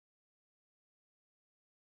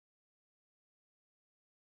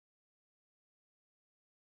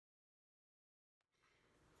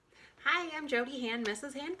Hi, I'm Jody Hand,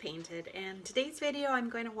 Mrs. Hand Painted, and today's video I'm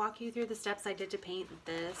going to walk you through the steps I did to paint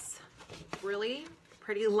this really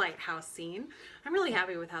pretty lighthouse scene. I'm really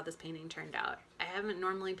happy with how this painting turned out. I haven't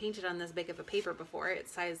normally painted on this big of a paper before.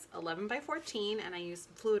 It's size 11 by 14 and I used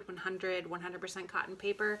Fluid 100% cotton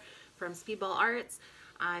paper from Speedball Arts.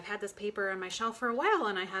 I've had this paper on my shelf for a while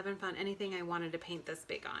and I haven't found anything I wanted to paint this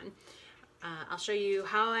big on. I'll show you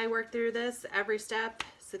how I work through this every step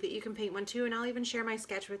so that you can paint one too, and I'll even share my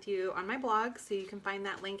sketch with you on my blog, so you can find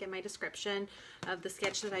that link in my description of the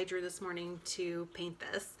sketch that I drew this morning to paint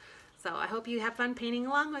this. So I hope you have fun painting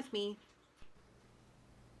along with me.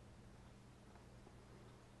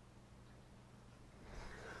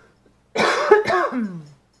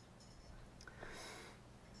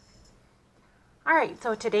 Alright,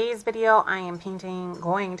 so today's video I am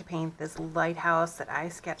going to paint this lighthouse that I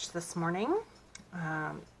sketched this morning.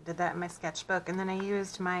 Did that in my sketchbook, and then I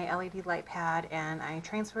used my LED light pad and I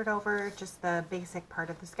transferred over just the basic part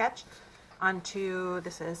of the sketch onto,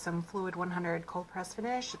 this is some Fluid 100 cold press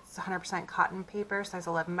finish. It's 100% cotton paper, size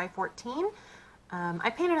 11 by 14. I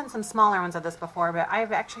painted on some smaller ones of this before, but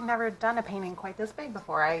I've actually never done a painting quite this big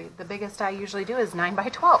before. The biggest I usually do is 9 by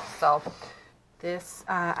 12, so this,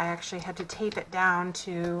 I actually had to tape it down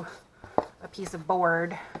to a piece of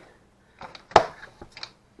board.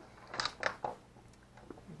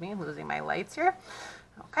 Me losing my lights here.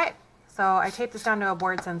 Okay, so I taped this down to a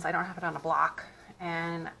board since I don't have it on a block,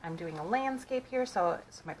 and I'm doing a landscape here, so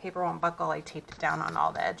my paper won't buckle. I taped it down on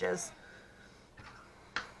all the edges.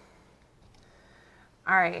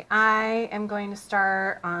 Alright, I am going to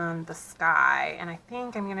start on the sky, and I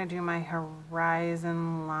think I'm going to do my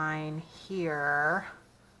horizon line here,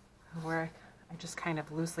 where I just kind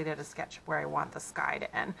of loosely did a sketch of where I want the sky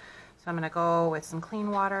to end. So I'm going to go with some clean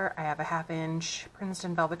water. I have a 1/2 inch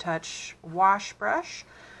Princeton Velvetouch wash brush,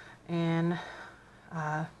 and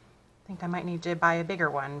I think I might need to buy a bigger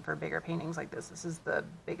one for bigger paintings like this. This is the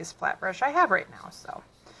biggest flat brush I have right now, so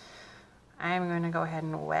I'm going to go ahead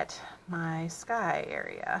and wet my sky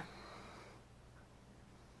area.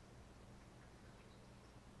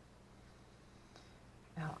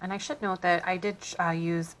 And I should note that I did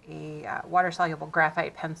use a water-soluble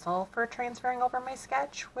graphite pencil for transferring over my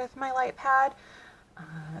sketch with my light pad.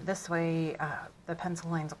 This way the pencil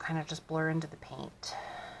lines will kind of just blur into the paint.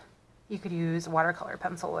 You could use a watercolor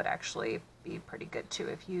pencil, would actually be pretty good too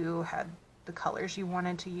if you had the colors you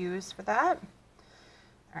wanted to use for that.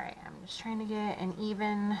 Alright, I'm just trying to get an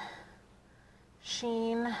even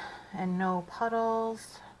sheen and no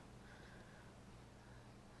puddles.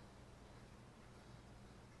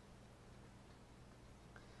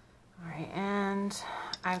 Alright, and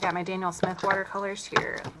I've got my Daniel Smith watercolors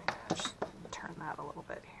here. Let me just turn that a little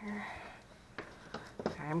bit here.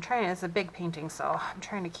 Okay, I'm trying, it's a big painting, so I'm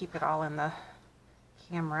trying to keep it all in the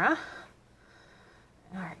camera.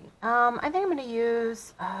 Alright, I think I'm going to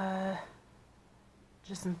use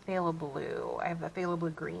just some phthalo blue. I have a phthalo blue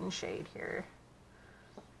green shade here.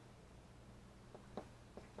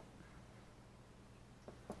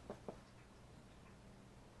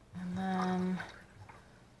 And then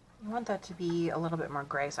you want that to be a little bit more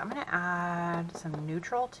gray, so I'm going to add some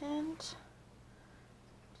neutral tint to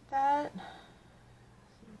that.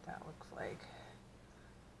 See what that looks like.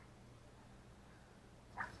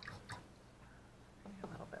 Maybe a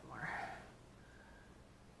little bit more.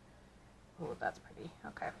 Oh, that's pretty.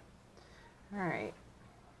 Okay. Alright.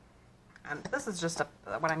 This is just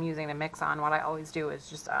what I'm using to mix on. What I always do is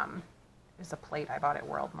just a plate I bought at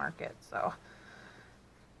World Market, so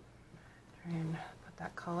try and put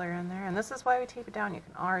that color in there, and this is why we tape it down. You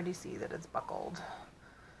can already see that it's buckled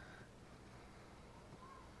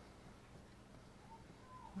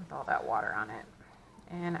with all that water on it.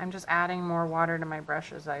 And I'm just adding more water to my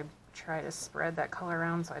brush as I try to spread that color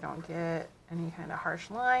around so I don't get any kind of harsh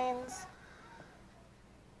lines.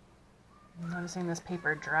 I'm noticing this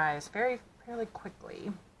paper dries fairly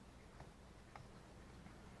quickly.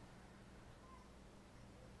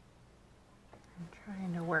 I'm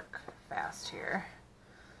trying to work fast here.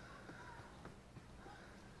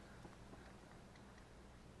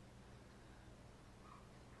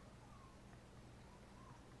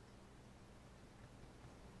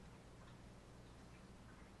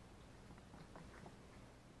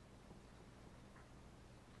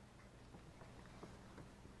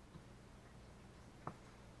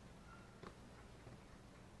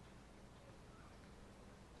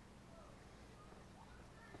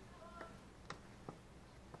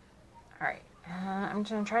 Alright, I'm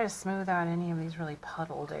going to try to smooth out any of these really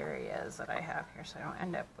puddled areas that I have here so I don't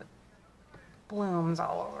end up with blooms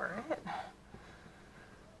all over it.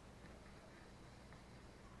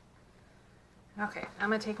 Okay, I'm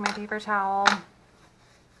gonna take my paper towel.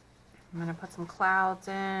 I'm gonna put some clouds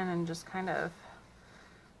in and just kind of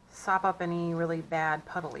sop up any really bad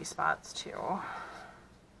puddly spots too.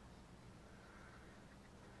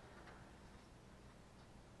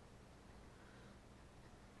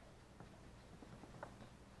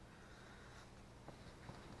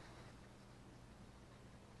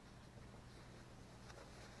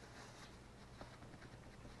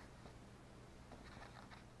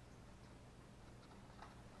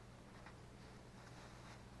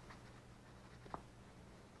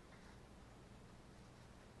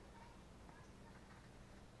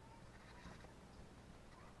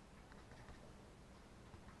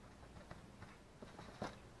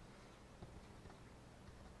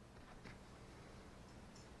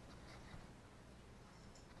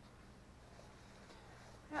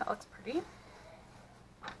 That looks pretty.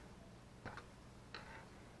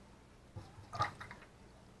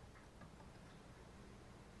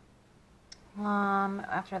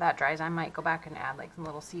 After that dries, I might go back and add like some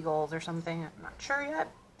little seagulls or something. I'm not sure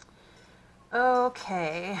yet.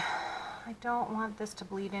 Okay, I don't want this to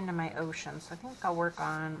bleed into my ocean, so I think I'll work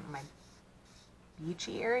on my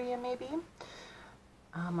beachy area maybe.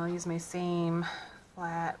 I'll use my same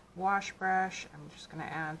flat wash brush. I'm just gonna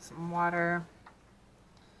add some water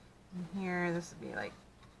in here. This would be like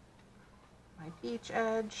my beach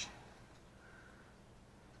edge.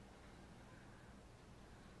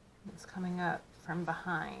 It's coming up from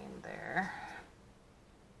behind there.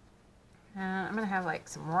 And I'm gonna have like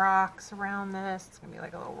some rocks around this. It's gonna be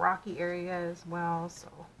like a little rocky area as well, so.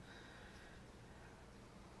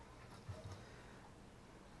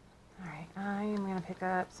 All right, I am gonna pick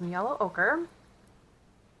up some yellow ochre.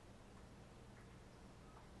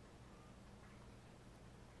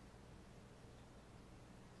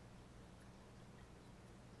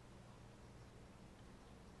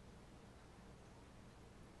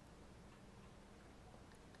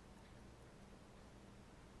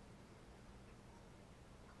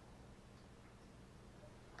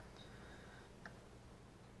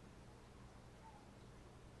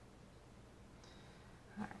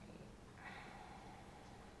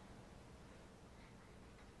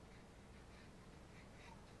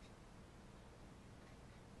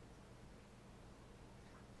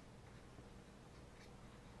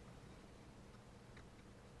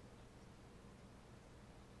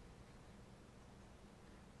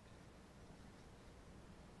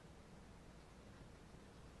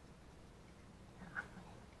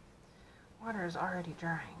 Water is already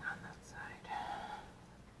drying on that side.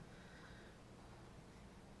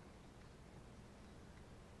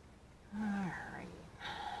 All right.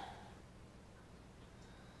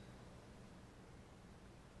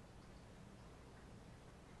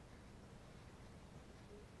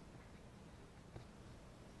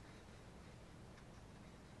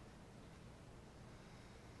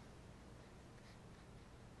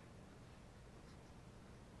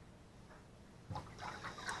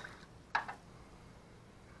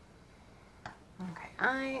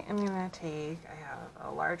 I am going to take, I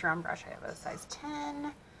have a large round brush, I have a size 10.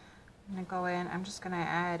 I'm going to go in, I'm just going to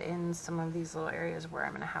add in some of these little areas where I'm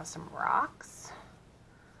going to have some rocks.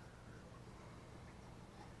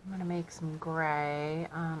 I'm going to make some gray.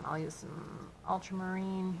 I'll use some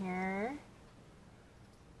ultramarine here.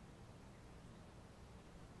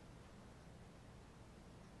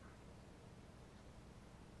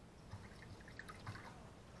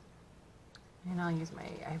 And I'll use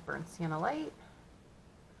I have burnt Sienna light.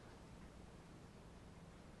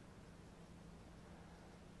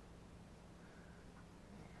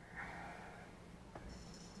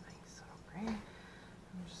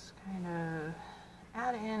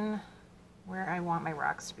 Where I want my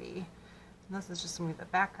rocks to be. And this is just going to be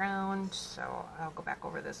the background, so I'll go back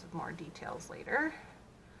over this with more details later.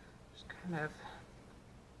 Just kind of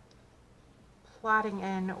plotting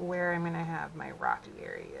in where I'm going to have my rocky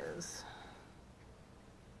areas.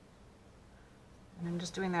 And I'm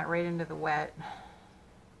just doing that right into the wet.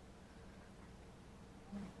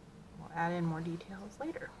 We'll add in more details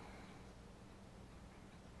later.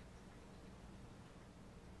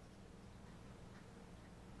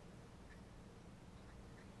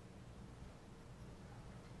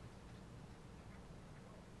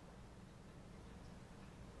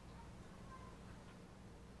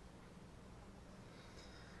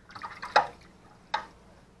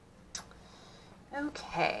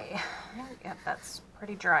 Okay, yep, that's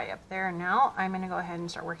pretty dry up there. Now I'm going to go ahead and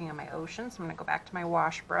start working on my ocean. So I'm going to go back to my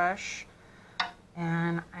wash brush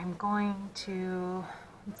and I'm going to,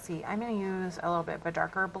 let's see, I'm going to use a little bit of a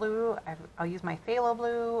darker blue. I'll use my phthalo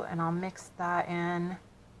blue and I'll mix that in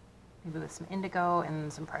maybe with some indigo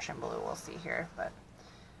and some Prussian blue, we'll see here. But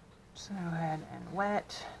I'm just gonna go ahead and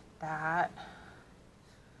wet that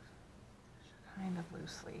kind of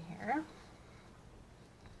loosely here.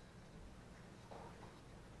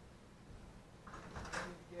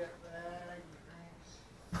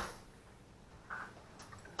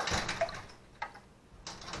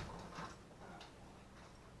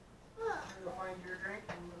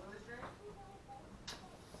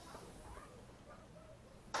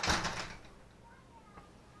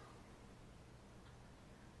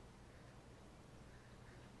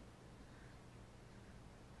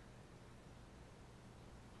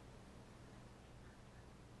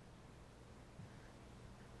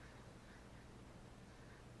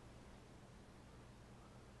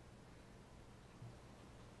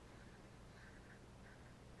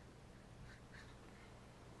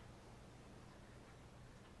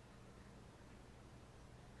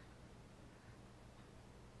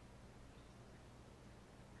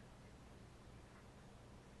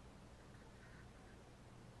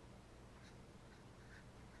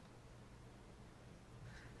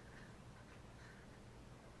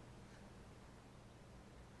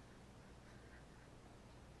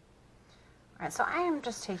 All right, so I am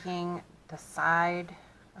just taking the side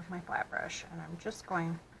of my flat brush and I'm just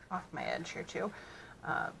going off my edge here too.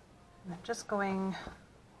 And I'm just going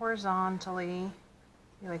horizontally,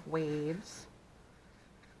 like waves.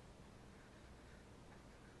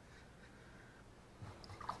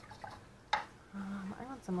 I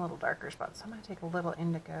want some little darker spots, so I'm going to take a little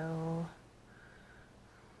indigo.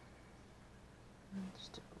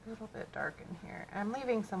 Just a little bit dark in here. I'm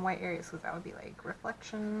leaving some white areas because that would be like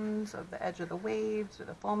reflections of the edge of the waves or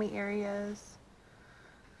the foamy areas.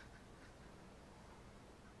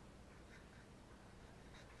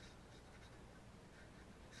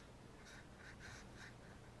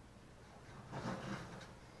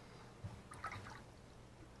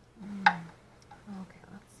 Okay,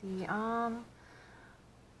 let's see. Got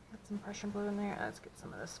some Prussian blue in there. Let's get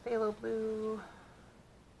some of this phthalo blue.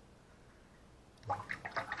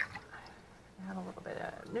 Add a little bit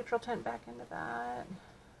of neutral tint back into that.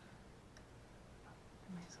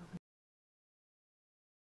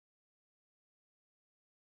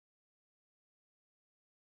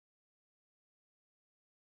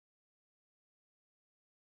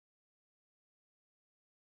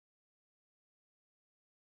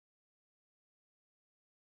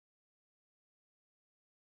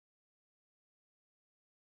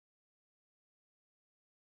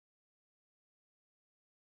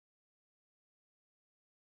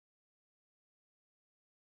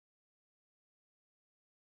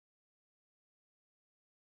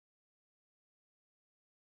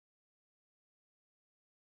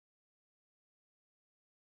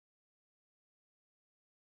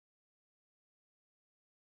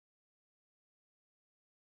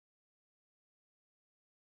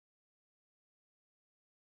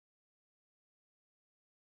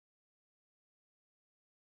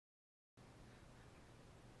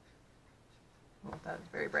 Oh, that is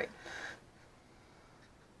very bright.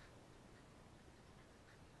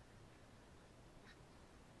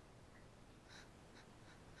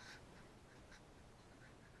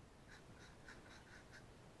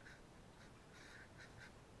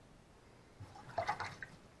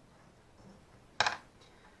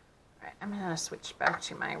 Alright, I'm going to switch back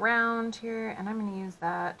to my round here, and I'm going to use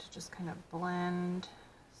that to just kind of blend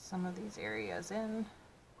some of these areas in,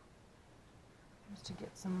 just to get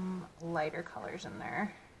some lighter colors in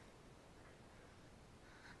there.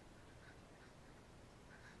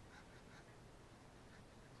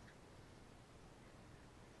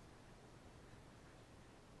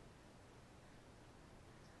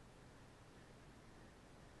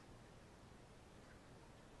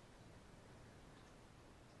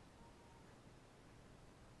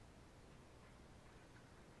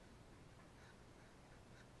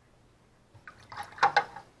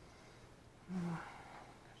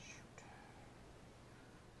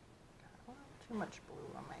 Too much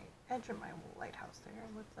blue on my edge of my lighthouse there.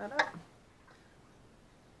 Lift that up.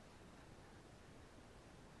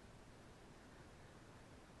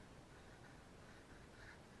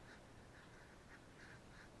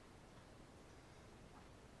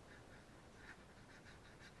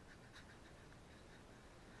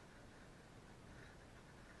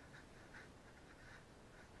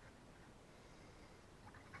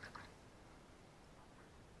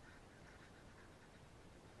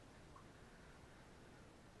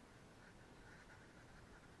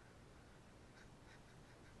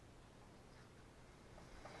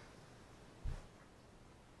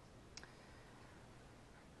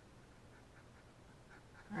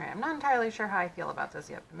 I'm not entirely sure how I feel about this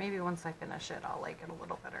yet, but maybe once I finish it, I'll like it a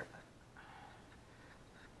little better. But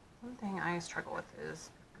one thing I struggle with is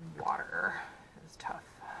water. It's tough.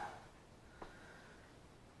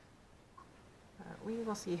 But we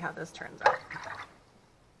will see how this turns out.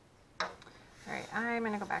 Alright, I'm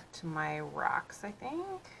going to go back to my rocks, I think.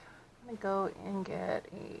 I'm going to go and get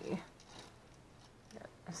a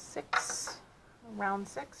 6, a round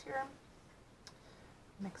 6 here.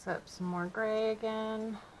 Mix up some more gray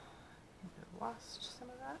again. I think I've lost some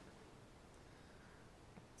of that.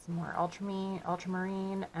 Some more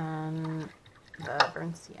ultramarine and the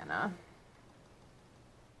burnt sienna.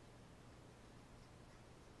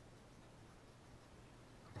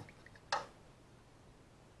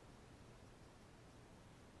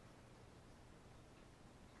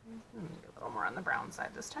 Maybe a little more on the brown side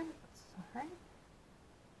this time. That's all right.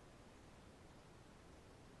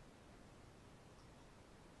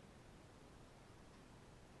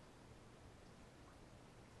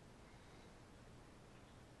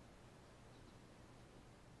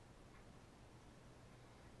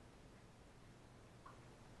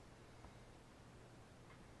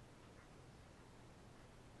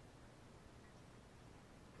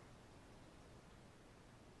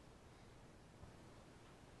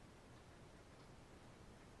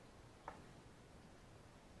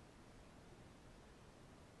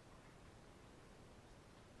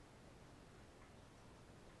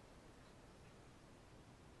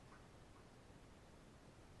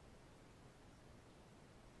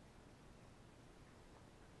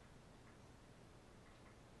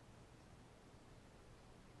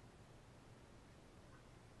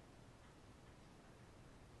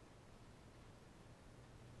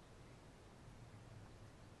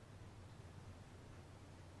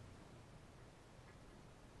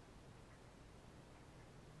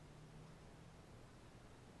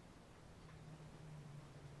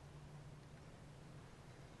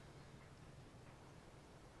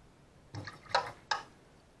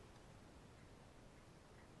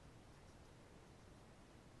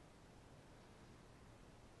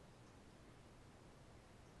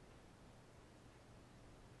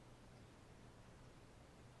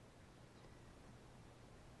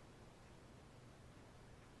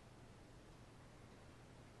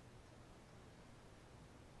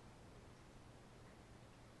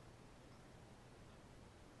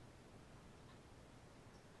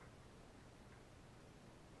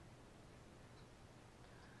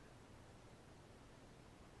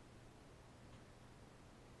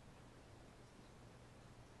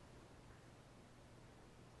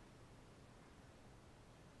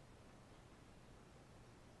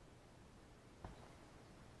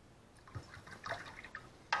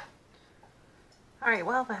 Alright,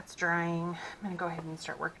 while that's drying, I'm going to go ahead and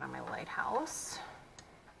start working on my lighthouse.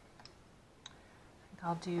 I think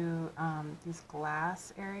I'll do these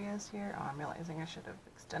glass areas here. Oh, I'm realizing I should have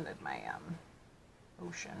extended my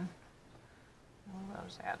ocean. I'll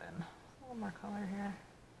just add in a little more color here.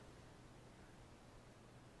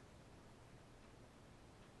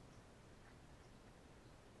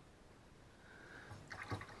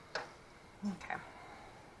 Okay.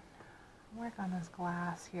 Work on this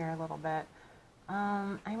glass here a little bit.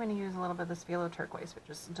 I'm going to use a little bit of this Phthalo turquoise, but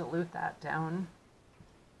just dilute that down.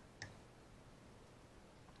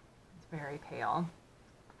 It's very pale.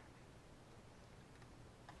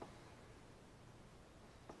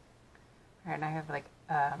 Alright, and I have like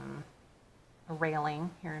a railing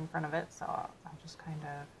here in front of it, so I'll just kind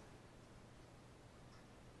of...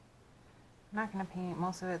 I'm not going to paint,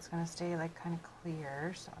 most of it's going to stay like kind of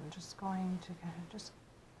clear, so I'm just going to kind of just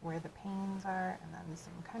where the panes are, and then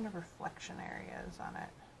some kind of reflection areas on it.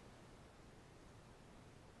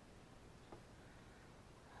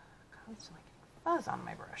 Constantly getting fuzz on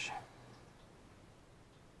my brush.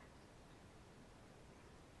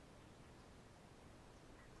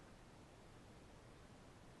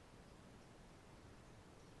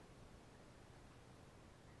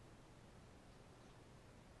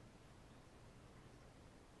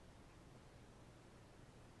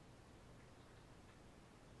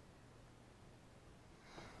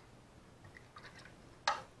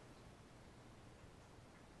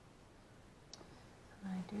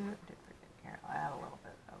 I did forget here, I'll add a little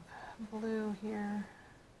bit of blue here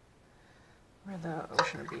where the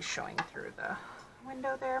ocean would be showing through the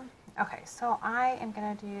window there. Okay, so I am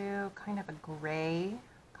going to do kind of a gray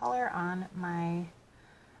color on my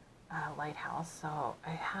lighthouse. So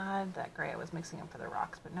I had that gray I was mixing in for the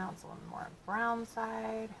rocks, but now it's a little more brown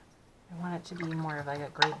side. I want it to be more of like a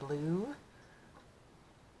gray blue.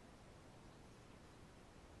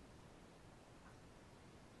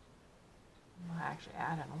 I'll actually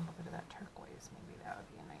add in a little bit of that turquoise. Maybe that would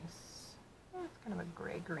be a nice, it's kind of a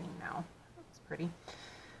gray-green now. That's pretty.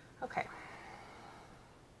 Okay.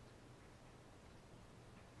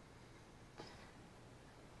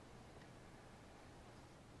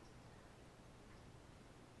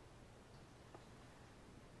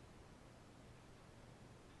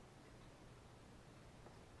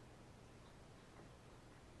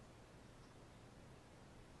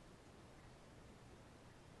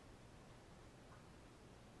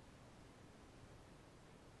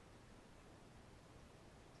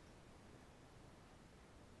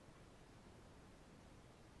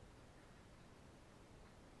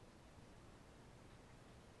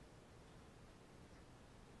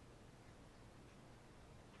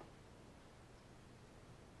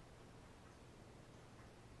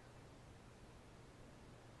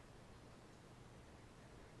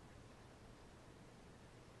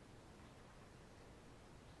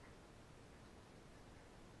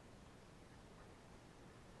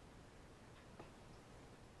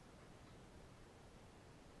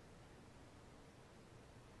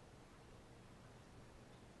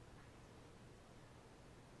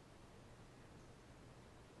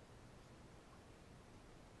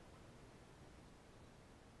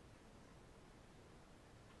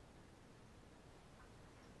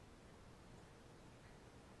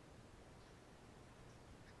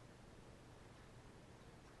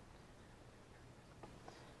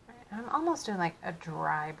 I'm almost doing like a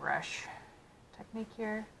dry brush technique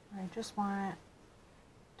here. I just want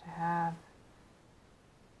to have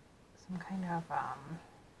some kind of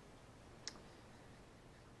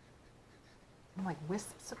like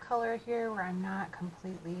wisps of color here where I'm not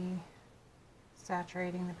completely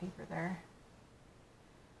saturating the paper there.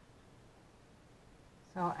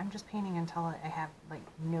 So I'm just painting until I have like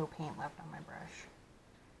no paint left on my brush.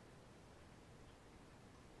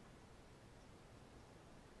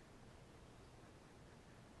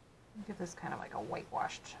 Give this kind of like a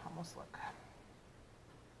whitewashed almost look.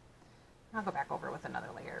 I'll go back over with another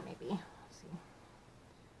layer maybe. Let's see.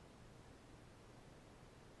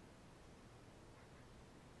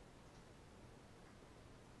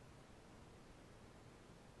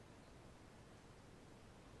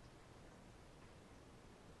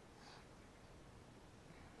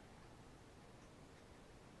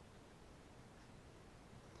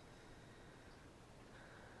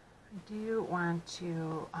 I do want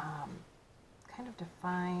to kind of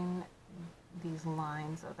define these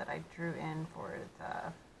lines though that I drew in for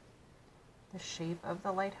the shape of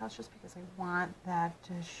the lighthouse, just because I want that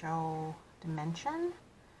to show dimension,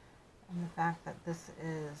 and the fact that this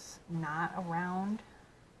is not a round,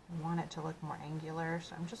 I want it to look more angular.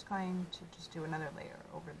 So I'm just going to just do another layer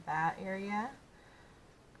over that area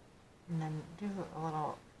and then do a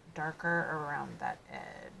little darker around that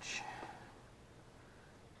edge.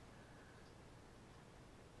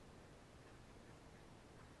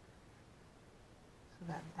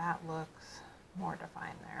 So that looks more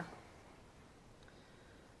defined there.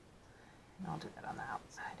 And I'll do that on the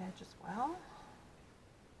outside edge as well.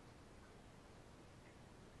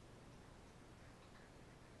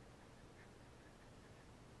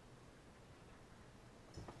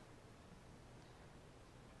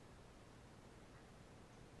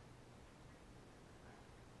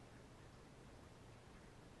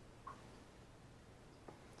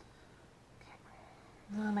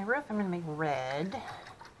 Okay. On my roof, I'm going to make red.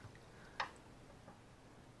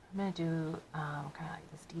 I'm going to do kind of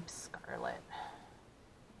like this deep scarlet.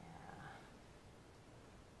 Yeah.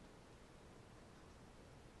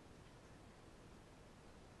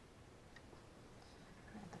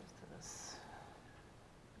 All right, there's this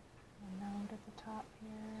node at the top here.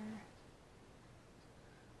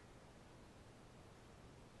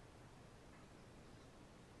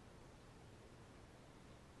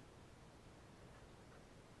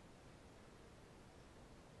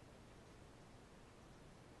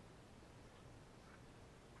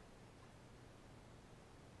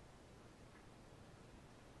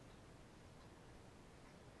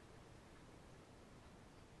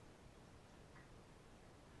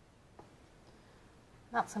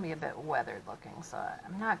 That's going to be a bit weathered looking, so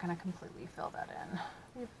I'm not going to completely fill that in.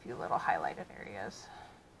 Leave a few little highlighted areas.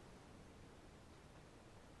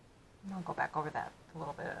 And I'll go back over that with a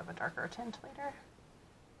little bit of a darker tint later.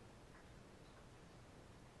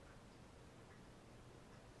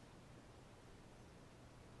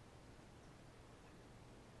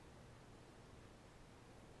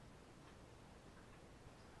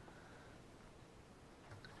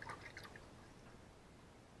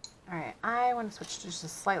 Alright, I want to switch to just a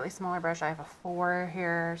slightly smaller brush. I have a 4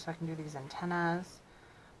 here, so I can do these antennas.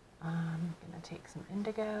 I'm going to take some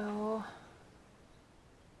indigo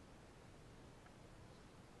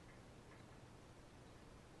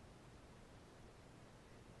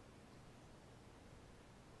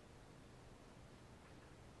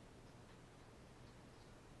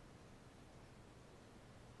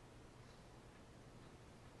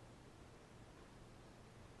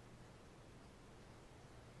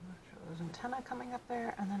antenna coming up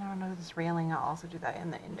there, and then I want to do this railing. I'll also do that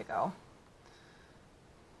in the indigo.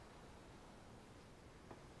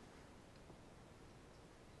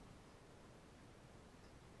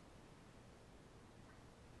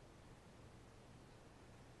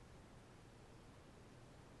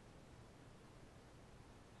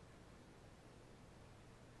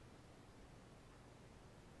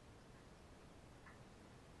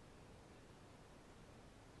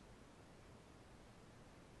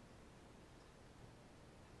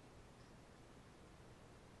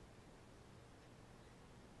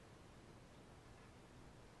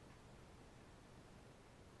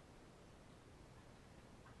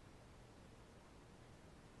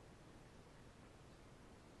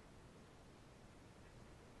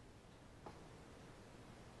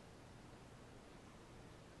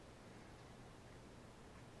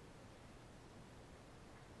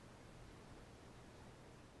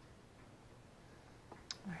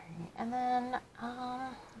 And then,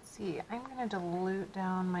 let's see, I'm going to dilute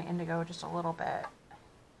down my indigo just a little bit.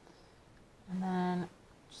 And then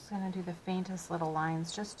just going to do the faintest little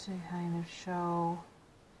lines just to kind of show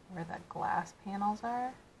where the glass panels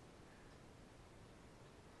are.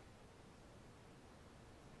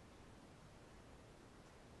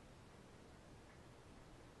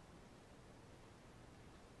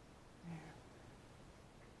 There.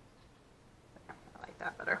 I like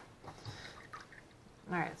that better.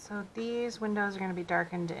 Alright, so these windows are going to be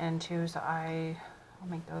darkened in too, so I'll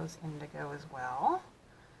make those indigo as well.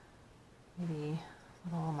 Maybe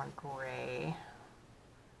a little more gray.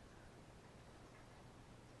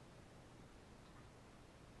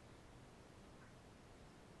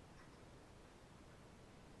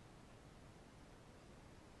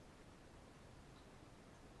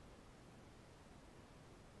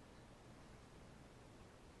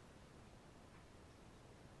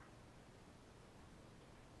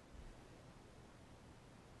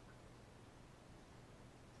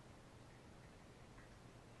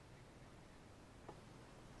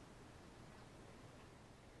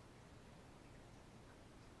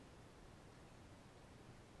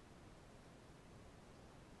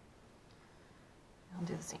 I'll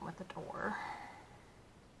do the same with the door.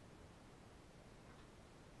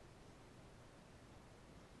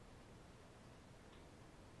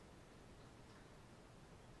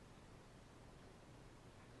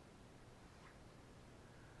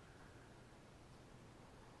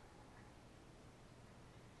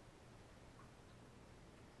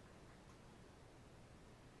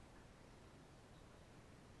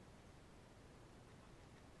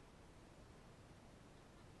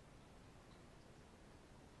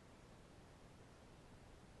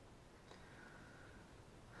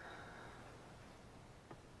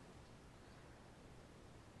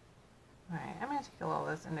 Alright, I'm going to take a little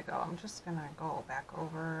of this indigo. I'm just going to go back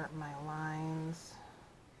over my lines.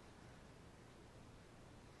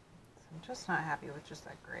 So I'm just not happy with just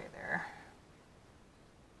that gray there.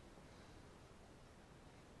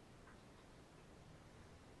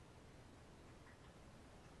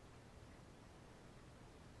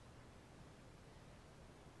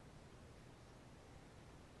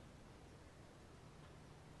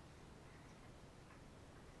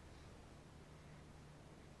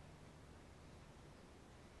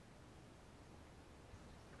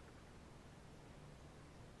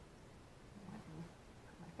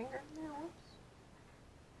 Fingernails.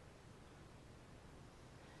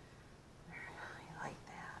 I like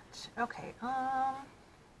that. Okay,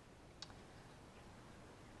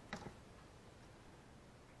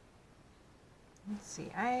 let's see.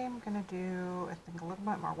 I'm gonna do, I think, a little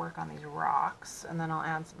bit more work on these rocks, and then I'll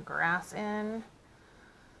add some grass in.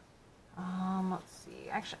 Let's see.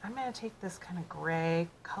 Actually, I'm gonna take this kind of gray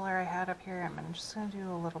color I had up here. I'm just gonna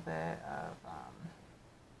do a little bit of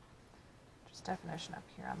definition up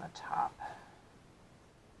here on the top.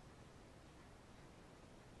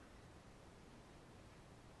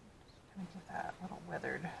 Just kind of give that little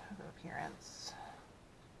weathered appearance.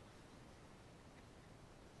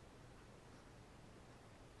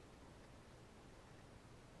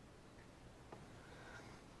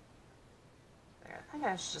 There, I think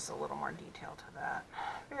that's just a little more detail to that.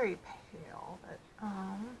 Very pale, but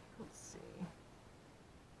let's see.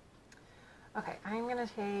 Okay, I'm gonna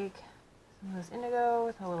take some of this indigo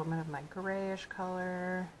with a little bit of my grayish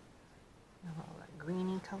color, a little bit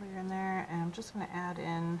greeny color in there, and I'm just going to add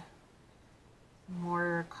in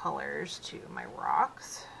more colors to my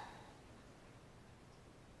rocks.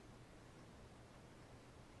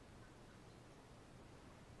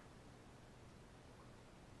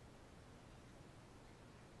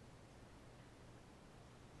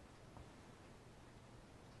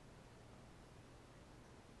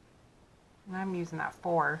 And I'm using that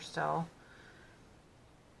 4 still,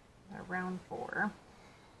 that round 4.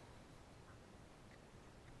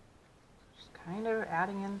 Just kind of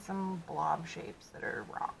adding in some blob shapes that are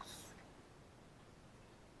rocks.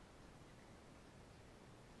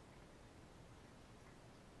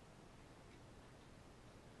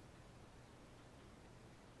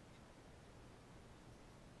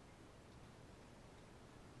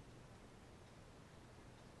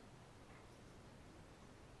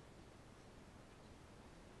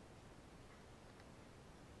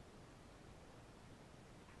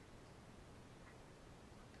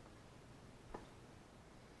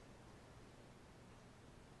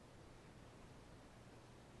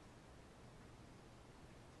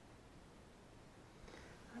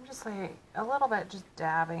 Just like a little bit, just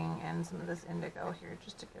dabbing in some of this indigo here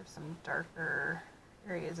just to give some darker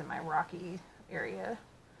areas in my rocky area.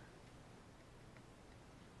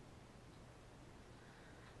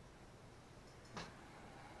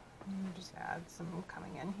 And just add some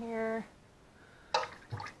coming in here. More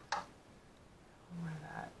of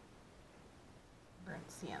that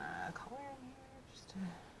burnt sienna color in here just to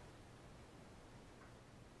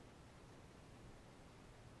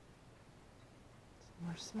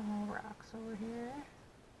more small rocks over here.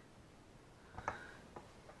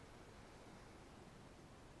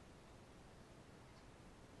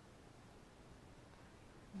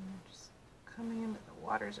 And just coming into the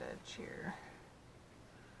water's edge here.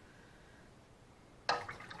 Alright,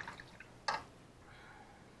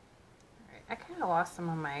 I kind of lost some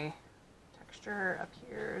of my texture up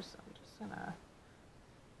here, so I'm just gonna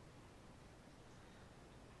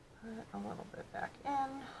put a little bit back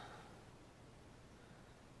in.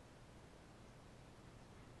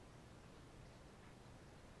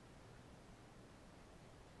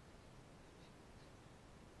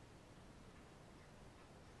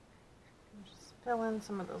 Fill in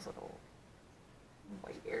some of those little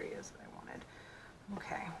white areas that I wanted.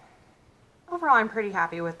 Okay. Overall, I'm pretty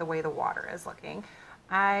happy with the way the water is looking.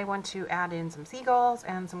 I want to add in some seagulls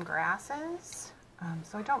and some grasses.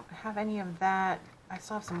 So I don't have any of that. I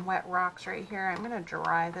still have some wet rocks right here. I'm going to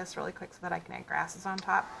dry this really quick so that I can add grasses on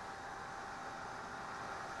top.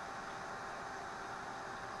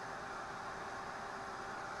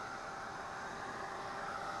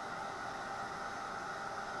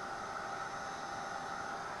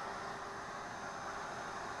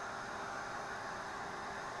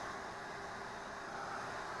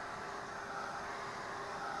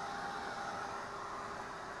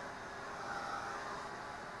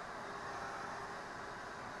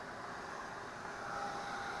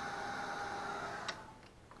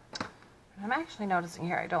 I'm actually noticing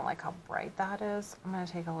here I don't like how bright that is. I'm going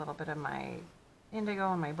to take a little bit of my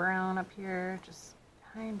indigo and my brown up here, just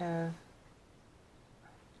kind of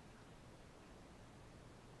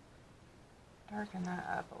darken that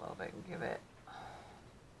up a little bit and give it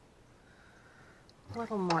a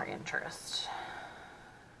little more interest.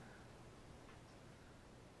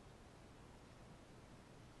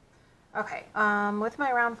 Okay, with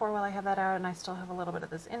my round 4, while I have that out and I still have a little bit of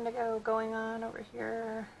this indigo going on over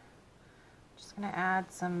here, just going to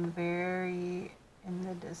add some very in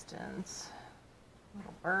the distance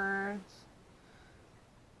little birds.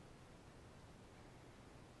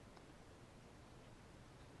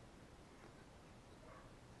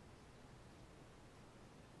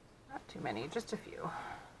 Not too many, just a few.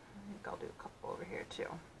 I think I'll do a couple over here too.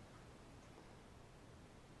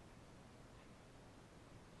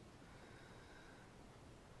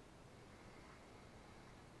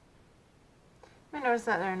 I notice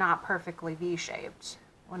that they're not perfectly V-shaped.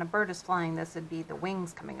 When a bird is flying, this would be the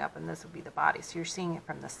wings coming up and this would be the body. So you're seeing it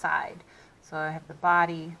from the side. So I have the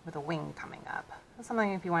body with a wing coming up. That's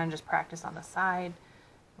something if you want to just practice on the side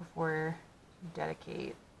before you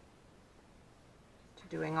dedicate to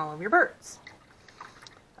doing all of your birds.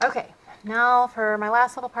 Okay, now for my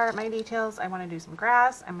last little part, my details, I want to do some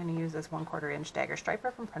grass. I'm going to use this 1/4 inch dagger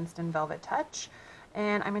striper from Princeton Velvetouch,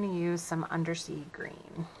 and I'm going to use some Undersea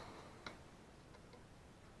green.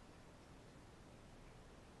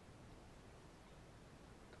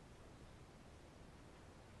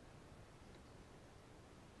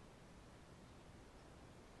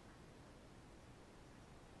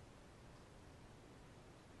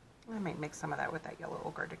 I might mix some of that with that yellow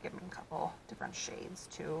ochre to give me a couple different shades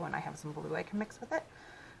too, and I have some blue I can mix with it.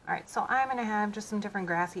 Alright, so I'm going to have just some different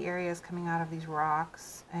grassy areas coming out of these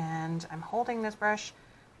rocks, and I'm holding this brush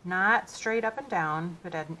not straight up and down,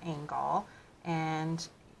 but at an angle, and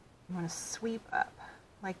you want to sweep up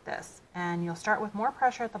like this, and you'll start with more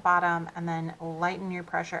pressure at the bottom and then lighten your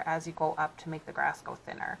pressure as you go up to make the grass go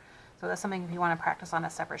thinner. So that's something if you want to practice on a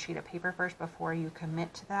separate sheet of paper first before you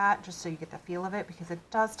commit to that, just so you get the feel of it, because it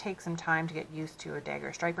does take some time to get used to a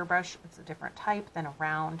dagger striper brush. It's a different type than a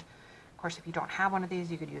round. Of course, if you don't have one of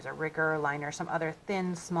these, you could use a rigger, liner, some other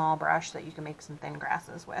thin, small brush that you can make some thin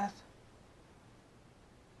grasses with.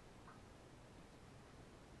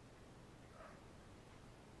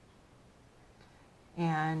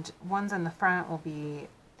 And ones in the front will be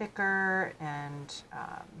thicker and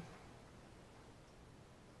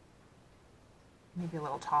maybe a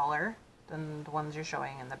little taller than the ones you're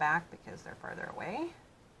showing in the back because they're further away.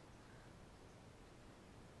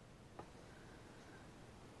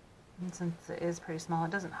 And since it is pretty small,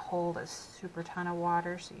 it doesn't hold a super ton of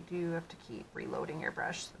water, so you do have to keep reloading your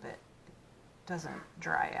brush so that it doesn't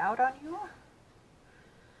dry out on you.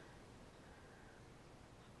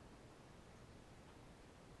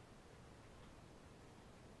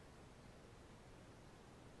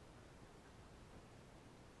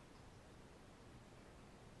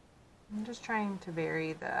 I'm just trying to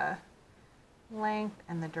vary the length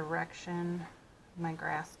and the direction of my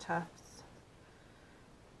grass tufts.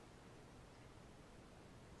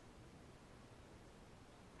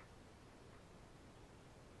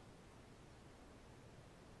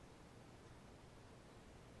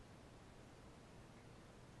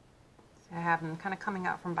 So I have them kind of coming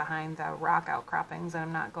out from behind the rock outcroppings, and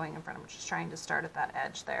I'm not going in front. I'm just trying to start at that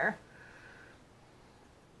edge there.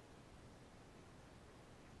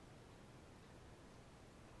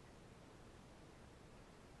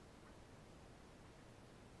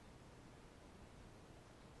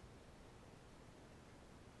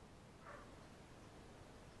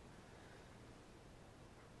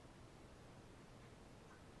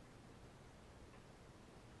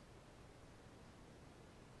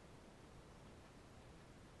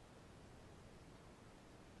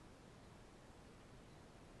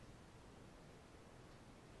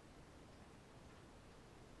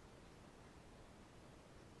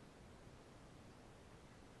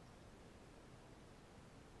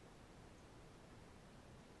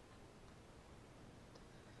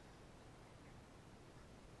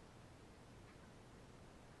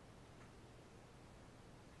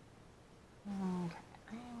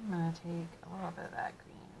 Take a little bit of that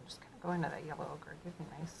green and just kind of go into that yellow ochre. Give me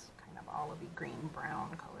a nice kind of olivey green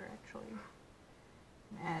brown color actually.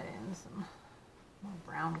 And add in some more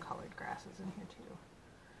brown colored grasses in here too.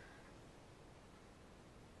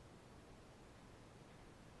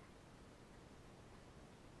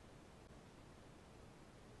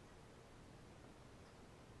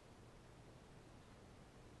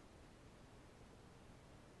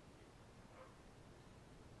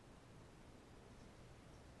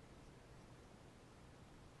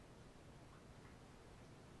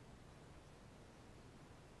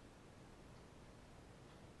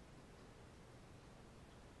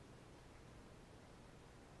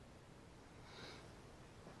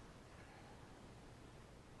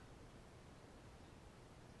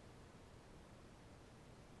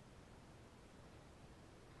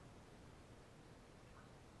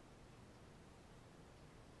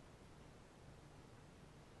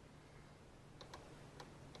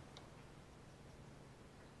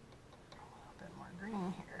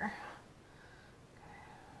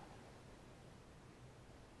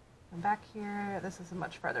 Back here, this is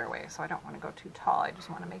much further away, so I don't want to go too tall. I just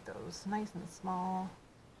want to make those nice and small.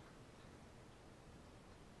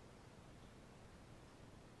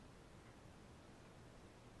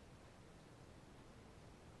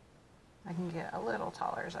 I can get a little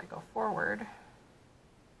taller as I go forward.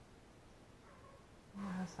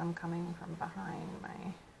 As I'm coming from behind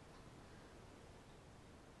my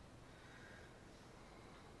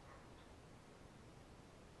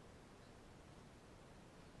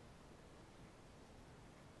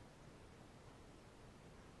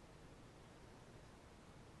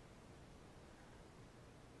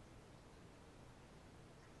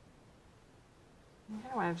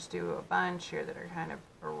I want to just do a bunch here that are kind of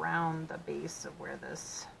around the base of where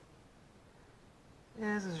this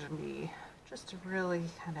is. This is going to be just a really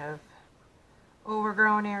kind of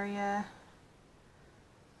overgrown area.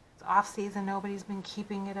 It's off season, nobody's been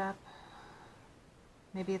keeping it up.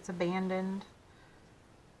 Maybe it's abandoned.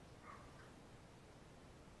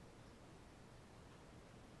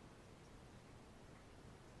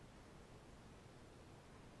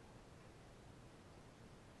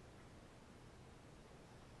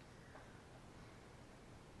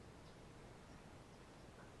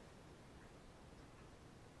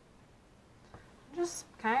 Just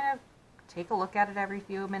kind of take a look at it every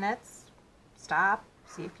few minutes, stop,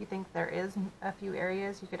 see if you think there is a few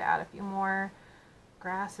areas you could add a few more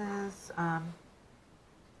grasses.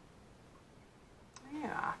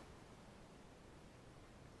 Yeah,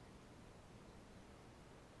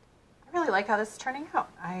 really like how this is turning out.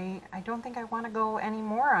 I don't think I want to go any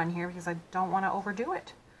more on here because I don't want to overdo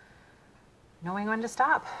it. Knowing when to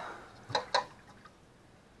stop.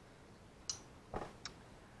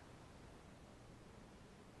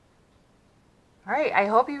 All right, I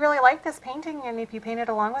hope you really like this painting, and if you painted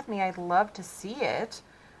along with me, I'd love to see it.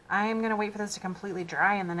 I'm going to wait for this to completely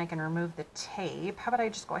dry and then I can remove the tape. How about I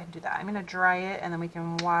just go ahead and do that? I'm going to dry it and then we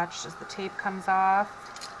can watch as the tape comes off.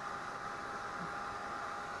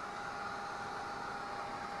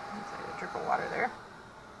 Sorry, a drip of water there.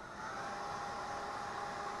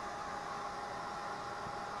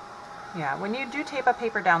 Yeah, when you do tape a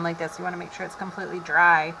paper down like this, you want to make sure it's completely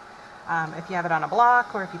dry. If you have it on a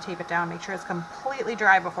block or if you tape it down, make sure it's completely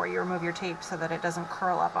dry before you remove your tape so that it doesn't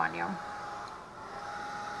curl up on you.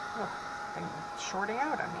 Oh, thing's shorting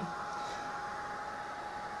out on me.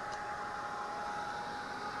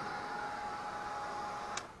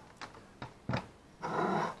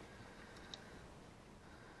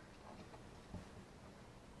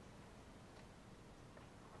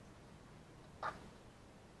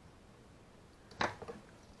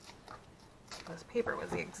 This paper was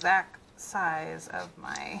the exact size of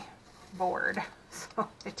my board, so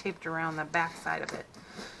I taped around the back side of it.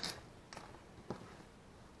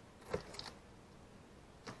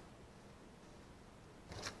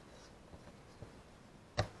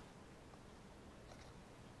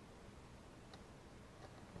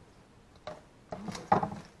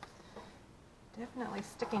 Definitely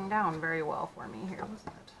sticking down very well for me here, wasn't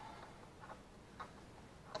it?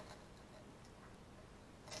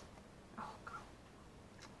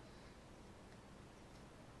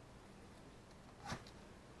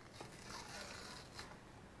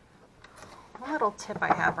 One little tip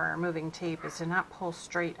I have for removing tape is to not pull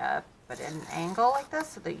straight up, but at an angle like this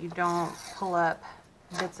so that you don't pull up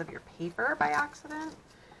bits of your paper by accident.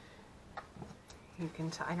 You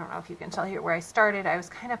can I don't know if you can tell here where I started. I was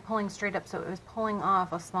kind of pulling straight up, so it was pulling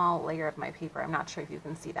off a small layer of my paper. I'm not sure if you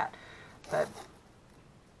can see that, but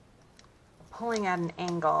pulling at an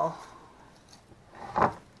angle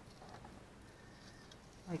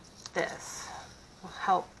like this will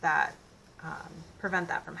help that prevent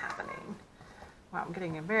that from happening. Wow, I'm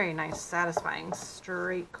getting a very nice, satisfying,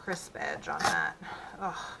 straight, crisp edge on that.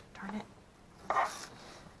 Oh, darn it.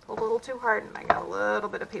 Pulled a little too hard and I got a little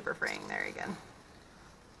bit of paper fraying there again.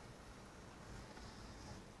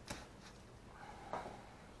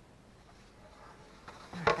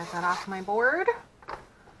 I got that off my board.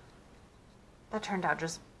 That turned out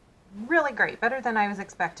just really great, better than I was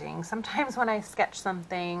expecting. Sometimes when I sketch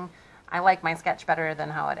something, I like my sketch better than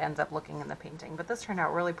how it ends up looking in the painting, but this turned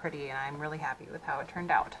out really pretty and I'm really happy with how it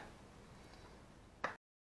turned out.